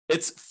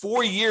 it's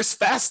 4 years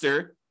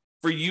faster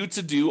for you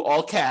to do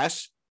all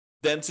cash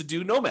than to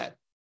do Nomad.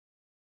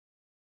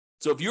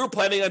 So if you were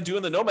planning on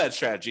doing the Nomad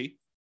strategy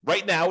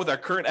right now with our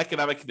current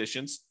economic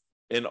conditions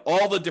in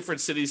all the different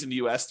cities in the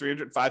U.S.,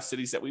 305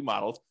 cities that we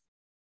modeled,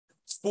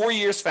 it's 4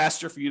 years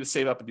faster for you to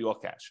save up and do all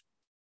cash.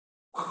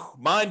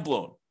 Mind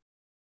blown.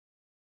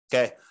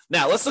 Okay.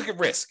 Now let's look at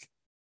risk.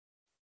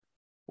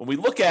 When we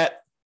look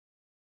at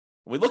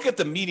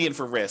the median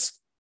for risk,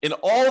 in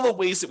all the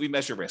ways that we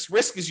measure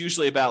risk is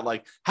usually about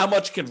like how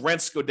much can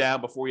rents go down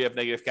before you have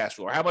negative cash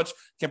flow, or how much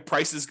can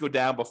prices go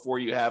down before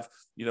you have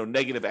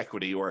negative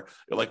equity, or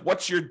like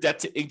what's your debt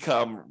to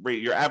income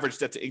rate, your average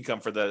debt to income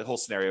for the whole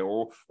scenario,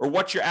 or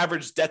what's your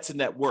average debt to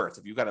net worth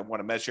if you kind of want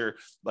to measure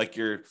like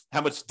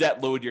how much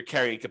debt load you're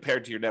carrying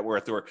compared to your net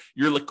worth, or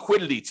your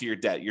liquidity to your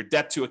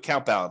debt to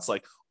account balance.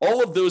 Like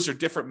all of those are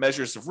different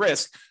measures of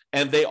risk,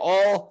 and a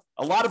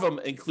lot of them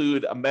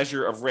include a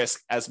measure of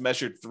risk as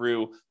measured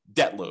through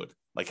debt load,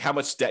 like how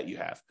much debt you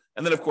have.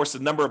 And then, of course, the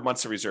number of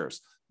months of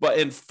reserves. But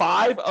in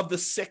 5 of the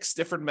 6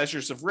 different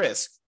measures of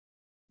risk,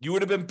 you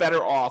would have been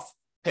better off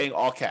paying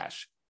all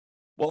cash.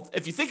 Well,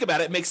 if you think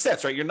about it, it makes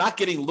sense, right? You're not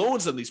getting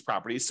loans on these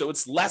properties, so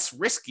it's less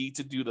risky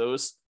to do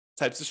those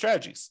types of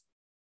strategies.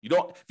 If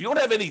you don't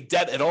have any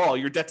debt at all,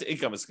 your debt to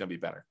income is going to be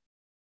better,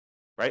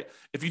 right?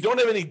 If you don't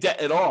have any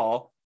debt at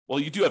all, well,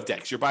 you do have debt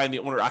because you're buying the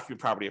owner-occupant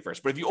property at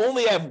first. But if you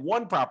only have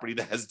one property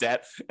that has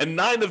debt and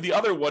 9 of the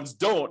other ones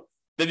don't,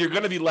 then you're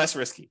going to be less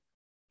risky.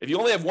 If you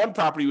only have one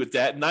property with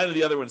debt, 9 of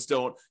the other ones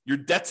don't, your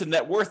debt to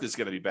net worth is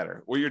going to be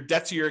better, or your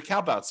debt to your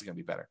account balance is going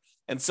to be better.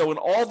 And so in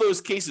all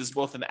those cases,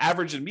 both in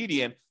average and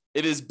median,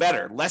 it is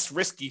better, less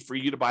risky for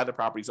you to buy the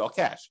properties all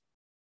cash.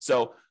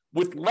 So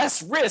with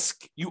less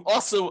risk, you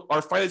also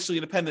are financially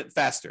independent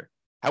faster.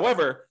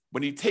 However,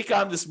 when you take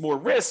on this more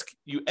risk,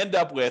 you end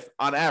up with,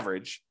 on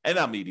average and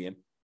on median,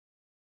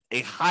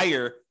 a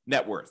higher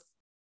net worth.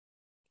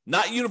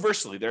 Not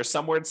universally. There's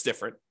somewhere it's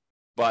different,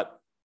 but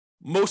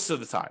most of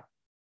the time.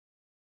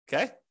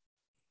 Okay?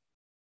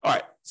 All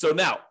right. So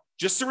now,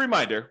 just a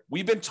reminder,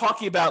 we've been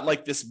talking about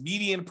like this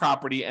median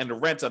property and the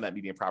rent on that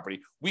median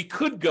property. We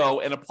could go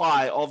and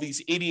apply all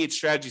these 88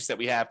 strategies that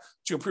we have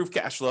to improve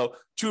cash flow,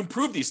 to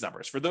improve these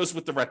numbers for those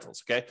with the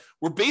rentals. Okay?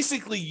 We're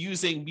basically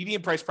using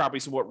median price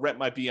properties and what rent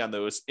might be on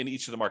those in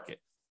each of the market.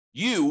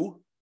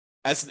 You,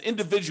 as an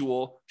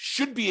individual,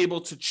 should be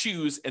able to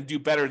choose and do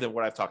better than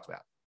what I've talked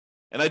about.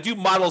 And I do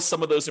model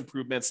some of those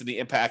improvements and the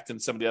impact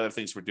and some of the other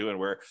things we're doing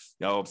where,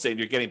 I'm saying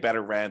you're getting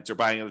better rent or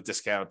buying at a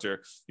discount,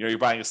 or, you're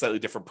buying a slightly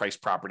different price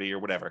property or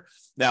whatever.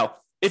 Now,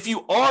 if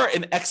you are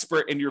an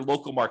expert in your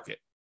local market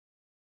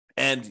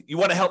and you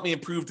want to help me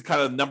improve the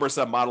kind of numbers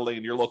I'm modeling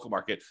in your local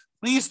market,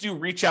 please do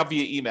reach out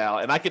via email,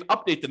 and I can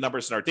update the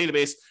numbers in our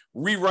database,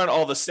 rerun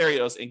all the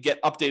scenarios, and get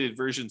updated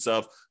versions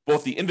of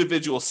both the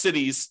individual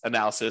cities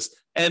analysis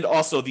and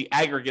also the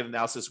aggregate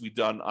analysis we've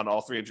done on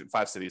all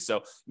 305 cities.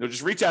 So,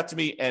 just reach out to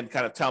me and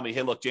kind of tell me,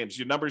 hey, look, James,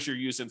 your numbers you're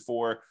using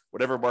for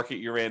whatever market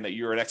you're in that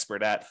you're an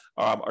expert at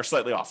are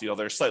slightly off.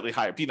 They're slightly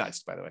higher. Be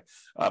nice, by the way,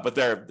 but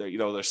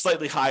they're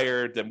slightly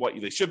higher than what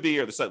they should be,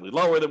 or they're slightly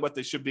lower than what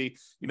they should be.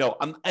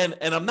 I'm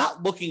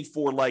not looking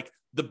for like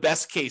the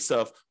best case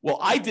of, well,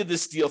 I did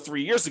this deal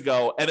 3 years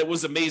ago and it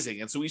was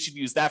amazing, and so we should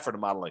use that for the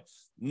modeling.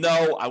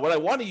 No, what I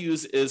want to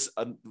use is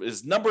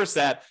numbers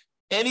that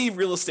any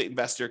real estate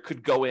investor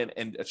could go in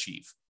and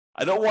achieve.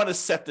 I don't want to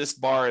set this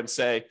bar and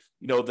say,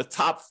 the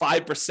top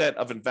 5%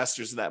 of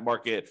investors in that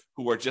market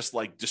who are just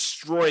like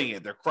destroying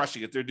it, they're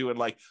crushing it, they're doing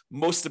like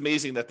most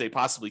amazing that they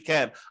possibly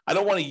can. I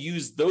don't want to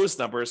use those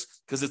numbers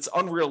because it's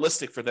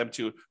unrealistic for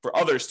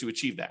others to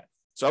achieve that.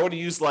 So I want to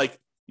use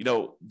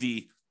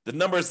the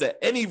numbers that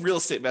any real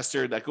estate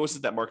investor that goes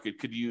into that market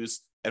could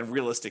use and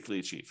realistically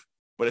achieve.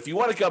 But if you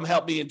want to come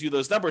help me and do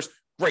those numbers,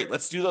 great,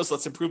 let's do those.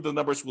 Let's improve the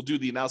numbers. We'll do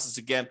the analysis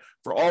again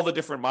for all the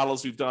different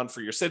models we've done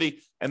for your city.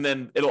 And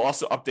then it'll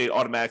also update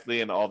automatically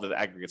and all the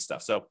aggregate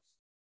stuff. So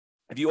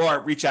if you are,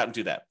 reach out and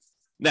do that.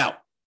 Now,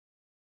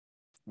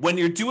 when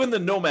you're doing the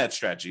Nomad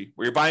strategy,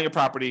 where you're buying a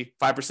property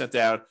 5%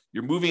 down,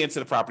 you're moving into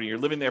the property, you're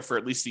living there for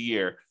at least a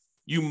year,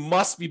 you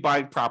must be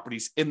buying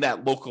properties in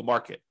that local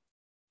market.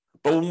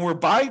 But when we're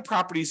buying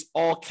properties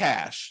all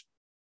cash,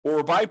 or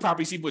we're buying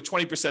properties even with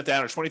 20%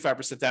 down or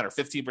 25% down or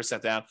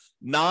 15% down,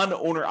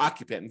 non-owner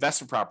occupant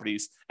investment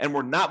properties, and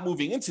we're not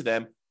moving into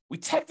them, we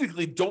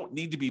technically don't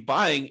need to be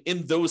buying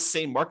in those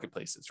same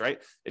marketplaces,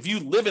 right? If you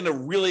live in a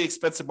really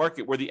expensive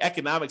market where the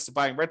economics of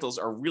buying rentals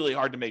are really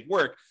hard to make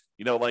work,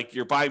 like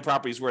you're buying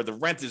properties where the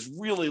rent is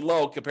really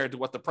low compared to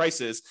what the price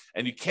is,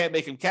 and you can't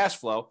make them cash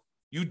flow,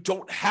 you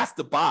don't have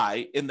to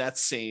buy in that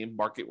same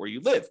market where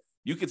you live.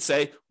 You could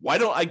say, why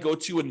don't I go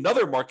to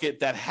another market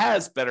that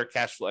has better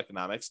cash flow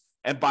economics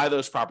and buy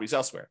those properties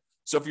elsewhere?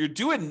 So if you're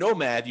doing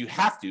Nomad, you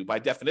have to, by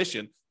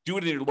definition, do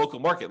it in your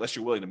local market, unless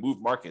you're willing to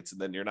move markets, and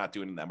then you're not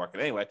doing it in that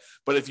market anyway.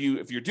 But if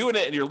you're doing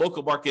it in your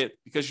local market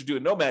because you're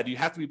doing Nomad, you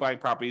have to be buying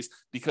properties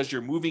because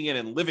you're moving in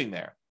and living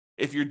there.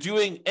 If you're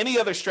doing any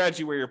other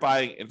strategy where you're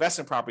buying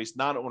investment properties,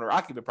 non-owner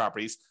occupant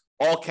properties,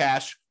 all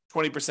cash,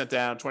 20%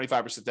 down,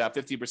 25% down,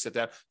 15%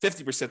 down,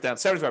 50% down,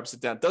 75%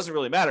 down, doesn't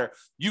really matter.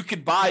 You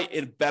could buy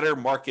in better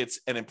markets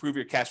and improve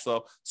your cash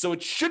flow. So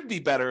it should be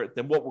better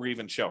than what we're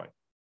even showing.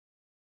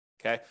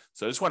 Okay.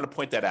 So I just wanted to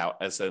point that out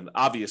as an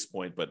obvious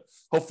point, but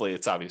hopefully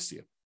it's obvious to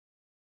you.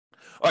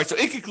 All right. So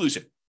in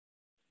conclusion,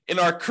 in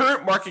our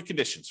current market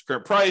conditions,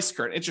 current price,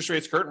 current interest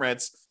rates, current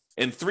rents,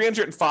 in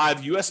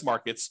 305 U.S.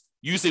 markets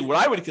using what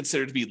I would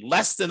consider to be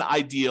less than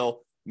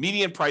ideal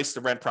median price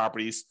to rent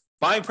properties.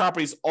 Buying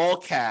properties all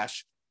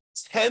cash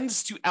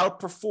tends to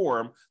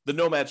outperform the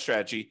Nomad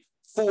strategy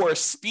for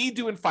speed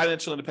to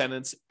financial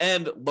independence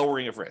and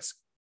lowering of risk.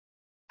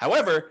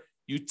 However,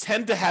 you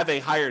tend to have a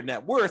higher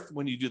net worth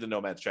when you do the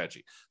Nomad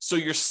strategy. So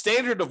your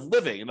standard of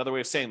living, another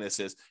way of saying this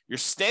is your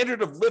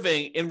standard of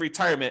living in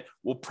retirement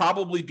will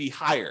probably be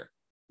higher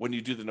when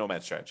you do the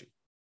Nomad strategy.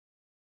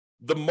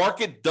 The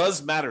market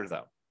does matter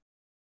though.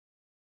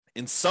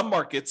 In some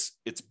markets,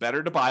 it's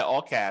better to buy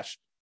all cash,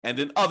 and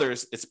in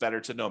others, it's better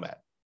to Nomad.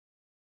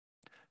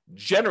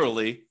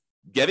 Generally,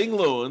 getting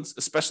loans,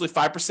 especially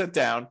 5%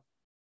 down,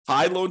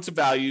 high loan to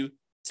value,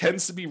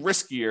 tends to be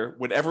riskier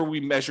whenever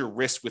we measure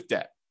risk with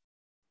debt.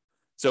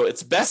 So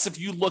it's best if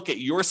you look at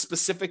your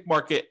specific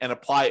market and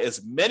apply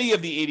as many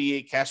of the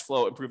 88 cash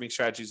flow improving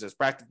strategies as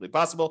practically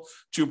possible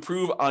to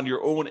improve on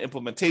your own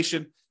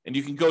implementation. And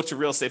you can go to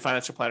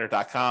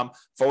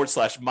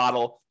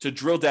realestateFinancialPlanner.com/model to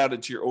drill down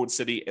into your own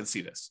city and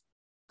see this.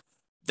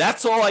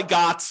 That's all I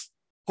got.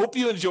 Hope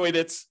you enjoyed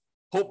it.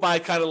 Hope my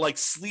kind of like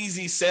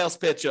sleazy sales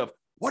pitch of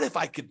what if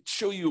I could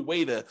show you a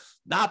way to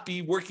not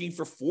be working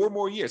for 4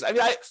 more years? I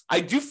mean, I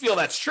do feel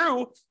that's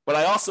true, but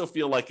I also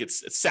feel like it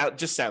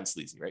just sounds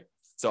sleazy, right?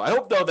 So I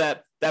hope, though,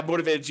 that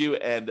motivated you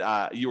and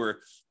you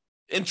were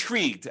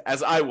intrigued,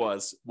 as I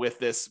was, with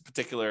this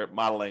particular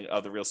modeling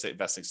of the real estate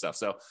investing stuff.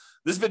 So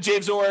this has been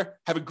James Orr.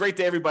 Have a great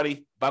day,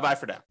 everybody. Bye-bye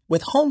for now.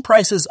 With home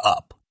prices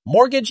up,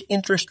 mortgage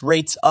interest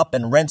rates up,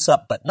 and rents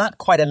up, but not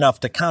quite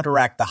enough to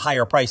counteract the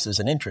higher prices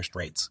and interest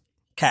rates,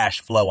 cash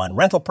flow on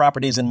rental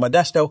properties in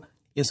Modesto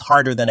is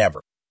harder than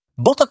ever.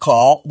 Book a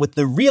call with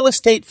the Real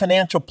Estate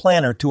Financial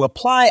Planner to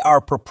apply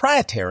our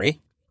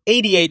proprietary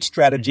 88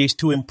 strategies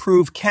to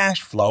improve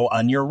cash flow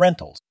on your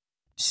rentals.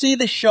 See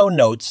the show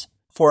notes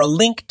for a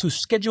link to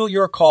schedule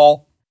your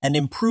call and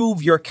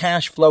improve your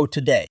cash flow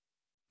today.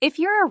 If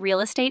you're a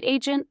real estate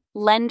agent,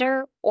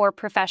 lender, or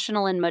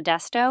professional in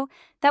Modesto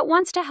that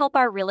wants to help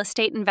our real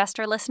estate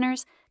investor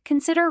listeners,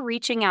 consider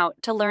reaching out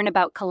to learn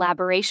about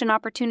collaboration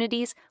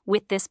opportunities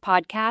with this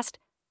podcast.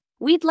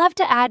 We'd love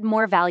to add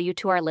more value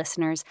to our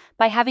listeners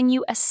by having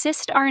you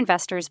assist our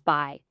investors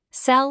buy,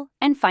 sell,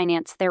 and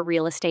finance their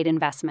real estate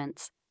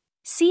investments.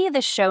 See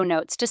the show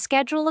notes to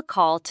schedule a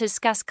call to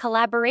discuss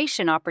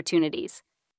collaboration opportunities.